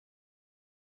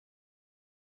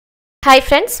Hi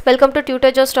friends, welcome to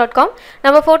tutorjobs.com.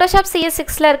 நம்ம Photoshop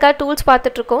CS6ல இருக்க tools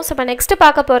பார்த்துட்டு இருக்கோம். So next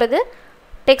பார்க்க போறது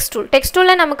text tool. Text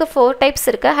toolல நமக்கு 4 types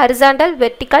இருக்கு. Horizontal,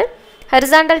 vertical,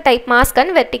 horizontal type mask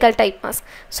and vertical type mask.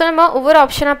 So நம்ம ஒவ்வொரு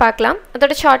ஆப்ஷனா பார்க்கலாம்.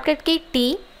 அதோட shortcut key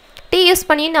T யூஸ்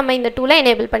பண்ணி நம்ம இந்த டூலை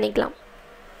enable பண்ணிக்கலாம்.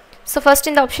 So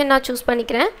first இந்த ஆப்ஷன் நான் choose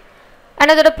பண்ணிக்கிறேன். And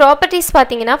அதோட properties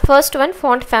பாத்தீங்கன்னா first one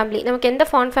font family. நமக்கு எந்த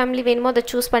font family வேணுமோ அதை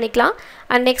choose பண்ணிக்கலாம்.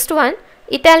 And next one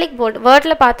italic bold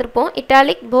wordல பார்த்திருப்போம்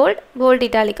italic bold bold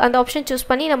italic அந்த ஆப்ஷன் choose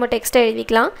பண்ணி நம்ம டெக்ஸ்ட்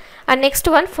எழுதிக்கலாம் and next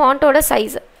one font ஓட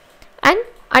size and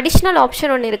additional option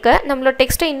ஒன்னு இருக்கு நம்மளோட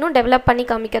டெக்ஸ்ட்டை இன்னும் டெவலப் பண்ணி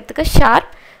காமிக்கிறதுக்கு sharp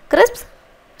crisp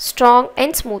strong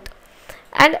and smooth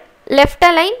and left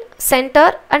align center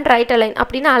and right align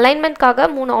அப்படினா alignmentக்காக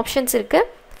மூணு ஆப்ஷன்ஸ் இருக்கு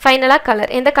ஃபைனலா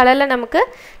கலர் எந்த கலர்ல நமக்கு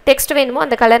டெக்ஸ்ட் வேணுமோ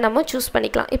அந்த கலர் நம்ம choose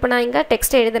பண்ணிக்கலாம் இப்போ நான் இங்க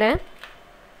டெக்ஸ்ட் எழுதுறேன்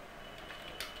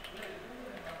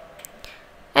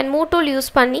and move tool use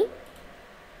பண்ணி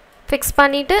fix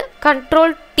பண்ணிட்டு control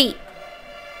T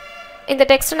இந்த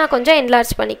டெக்ஸ்ட் நான் கொஞ்சம்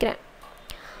enlarge பண்ணிக்கிறேன்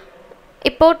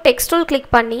இப்போ text tool click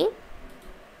பண்ணி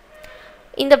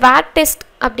இந்த warp text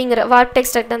அப்படிங்கற warp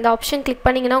text அந்த ஆப்ஷன் click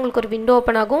பண்ணீங்கனா உங்களுக்கு ஒரு window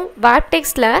open ஆகும் warp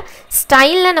textல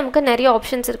styleல நமக்கு நிறைய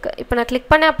ஆப்ஷன்ஸ் இருக்கு இப்போ நான் click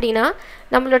பண்ணேன் அப்படினா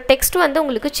நம்மளோட டெக்ஸ்ட் வந்து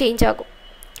உங்களுக்கு சேஞ்ச் ஆகும்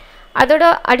அதோட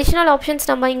additional options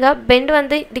நம்ம இங்க bend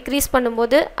வந்து decrease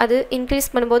பண்ணும்போது அது increase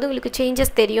பண்ணும்போது உங்களுக்கு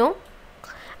changes தெரியும்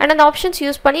and அந்த ஆப்ஷன்ஸ்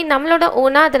யூஸ் பண்ணி நம்மளோட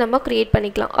ஓனா அத நம்ம கிரியேட்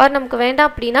பண்ணிக்கலாம் or நமக்கு வேண்டாம்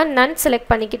அப்படினா none செலக்ட்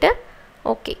பண்ணிக்கிட்டு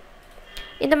ஓகே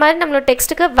இந்த மாதிரி நம்மளோட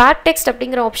டெக்ஸ்ட்க்கு warp text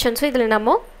அப்படிங்கற ஆப்ஷன்ஸ் இதல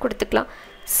நம்ம கொடுத்துக்கலாம்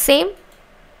சேம்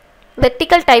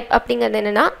vertical type அப்படிங்கிறது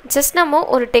என்னன்னா just நம்ம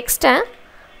ஒரு டெக்ஸ்ட்டை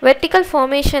vertical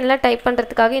formationல டைப்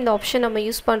பண்றதுக்காக இந்த ஆப்ஷன் நம்ம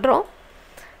யூஸ் பண்றோம்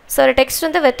சோ ஒரு டெக்ஸ்ட்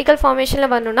வந்து vertical formationல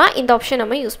வரணும்னா இந்த ஆப்ஷன்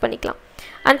நம்ம யூஸ் பண்ணிக்கலாம்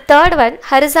and third one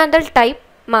horizontal type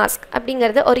mask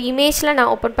அப்படிங்கிறது ஒரு இமேஜ்ல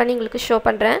நான் ஓபன் பண்ணி உங்களுக்கு ஷோ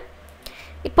பண்றேன்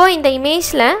இப்போ இந்த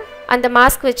இமேஜ்ல அந்த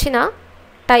மாஸ்க் வச்சு நான்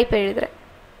டைப் எழுதுறேன்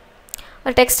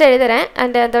ஒரு டெக்ஸ்ட் எழுதுறேன்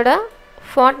and அதோட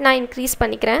font நான் increase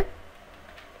பண்ணிக்கிறேன்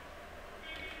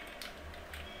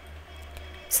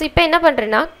சோ இப்போ என்ன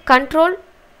பண்றேன்னா control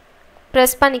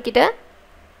press பண்ணிக்கிட்டு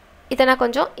இத நான்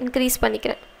கொஞ்சம் increase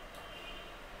பண்ணிக்கிறேன்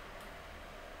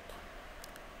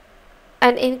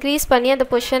and increase பண்ணி அந்த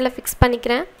பொசிஷன்ல fix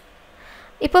பண்ணிக்கிறேன்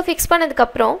இப்போ fix பண்ணதுக்கு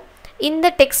அப்புறம் இந்த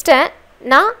டெக்ஸ்ட்டை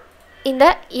நான் இந்த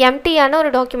empty ஆன ஒரு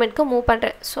டாக்குமெண்ட்க்கு மூவ்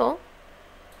பண்றேன் சோ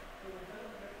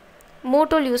மூவ்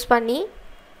டூல் யூஸ் பண்ணி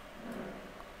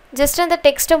ஜஸ்ட் அந்த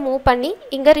டெக்ஸ்ட்டை மூவ் பண்ணி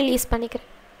இங்க ரிலீஸ் பண்ணிக்கிறேன்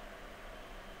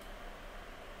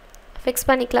ஃபிக்ஸ்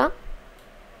பண்ணிக்கலாம்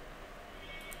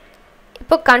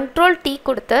இப்போ control T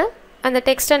கொடுத்து அந்த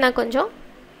டெக்ஸ்ட்டை நான் கொஞ்சம்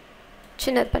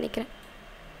சின்னது பண்ணிக்கிறேன்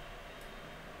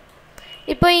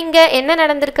இப்போ இங்க என்ன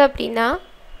நடந்துருக்கு அப்படினா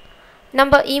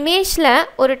நம்ம இமேஜ்ல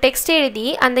ஒரு டெக்ஸ்ட் எழுதி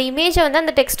அந்த இமேஜை வந்து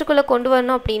அந்த டெக்ஸ்ட்க்குள்ள கொண்டு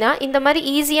வரணும் அப்படினா இந்த மாதிரி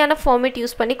ஈஸியான ஃபார்மேட்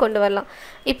யூஸ் பண்ணி கொண்டு வரலாம்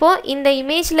இப்போ இந்த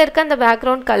இமேஜ்ல இருக்க அந்த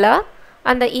பேக்ரவுண்ட் கலர்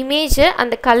அந்த இமேஜ்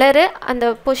அந்த கலர் அந்த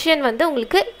பொசிஷன் வந்து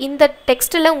உங்களுக்கு இந்த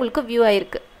டெக்ஸ்ட்ல உங்களுக்கு வியூ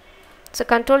ஆயிருக்கு சோ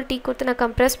control T கொடுத்து நான்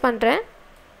கம்ப்ரஸ் பண்றேன்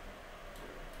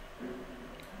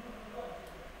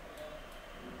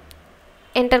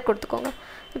என்டர் கொடுத்துக்கோங்க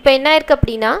இப்போ என்ன ஆயிருக்கு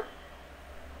அப்படினா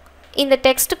இந்த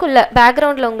டெக்ஸ்ட்க்குள்ள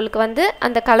பேக்ரவுண்ட்ல உங்களுக்கு வந்து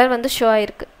அந்த கலர் வந்து ஷோ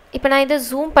ஆயிருக்கு இப்போ நான் இத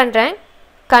ஜூம் பண்றேன்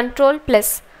control plus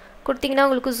கொடுத்தீங்கன்னா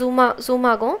உங்களுக்கு ஜூம்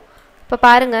ஆகும் இப்ப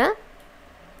பாருங்க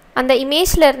அந்த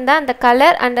இமேஜ்ல இருந்த அந்த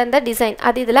கலர் and அந்த டிசைன்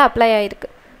அது இதல அப்ளை ஆயிருக்கு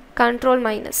control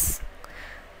minus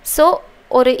சோ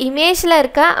ஒரு இமேஜ்ல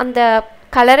இருக்க அந்த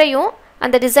கலரையும்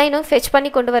அந்த டிசைனும் fetch பண்ணி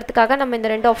கொண்டு வரதுக்காக நம்ம இந்த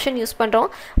ரெண்டு ஆப்ஷன் யூஸ் பண்றோம்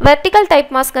vertical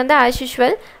type mask வந்து as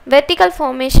usual vertical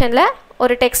formationல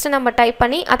ஒரு டெக்ஸ்ட் நம்ம டைப்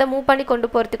பண்ணி அத மூவ் பண்ணி கொண்டு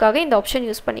போறதுக்காக இந்த ஆப்ஷன்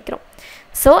யூஸ் பண்ணிக்கிறோம்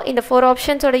சோ இந்த four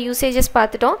ஆப்ஷன்ஸ் ஓட யூசேजेस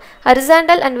பார்த்துட்டோம்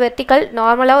horizontal and vertical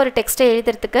நார்மலா ஒரு டெக்ஸ்ட்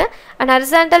எழுதுறதுக்கு and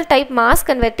horizontal type mask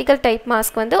and vertical type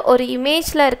mask வந்து ஒரு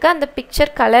இமேஜ்ல இருக்க அந்த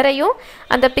பிக்சர் கலரையும்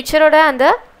அந்த பிக்சரோட அந்த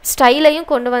ஸ்டைலையும்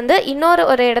கொண்டு வந்து இன்னொரு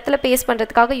ஒரு இடத்துல பேஸ்ட்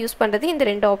பண்றதுக்காக யூஸ் பண்றது இந்த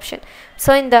ரெண்டு ஆப்ஷன்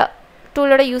சோ இந்த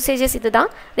டூலோட யூசேजेस இதுதான்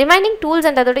ரிமைனிங் டூல்ஸ்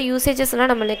and அதோட யூசேजेस எல்லாம்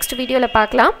நம்ம நெக்ஸ்ட் வீடியோல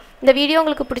பார்க்கலாம் இந்த வீடியோ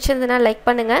உங்களுக்கு பிடிச்சிருந்தா லைக்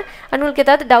பண்ணுங்க உங்களுக்கு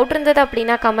ஏதாவது டவுட் இருந்தது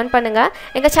அப்படினா கமெண்ட் பண்ணுங்க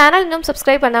எங்க சேனல் இன்னும்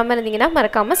Subscribe பண்ணாம இருந்தீங்கன்னா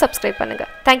மறக்காம Subscribe பண்ணுங்க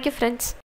Thank you friends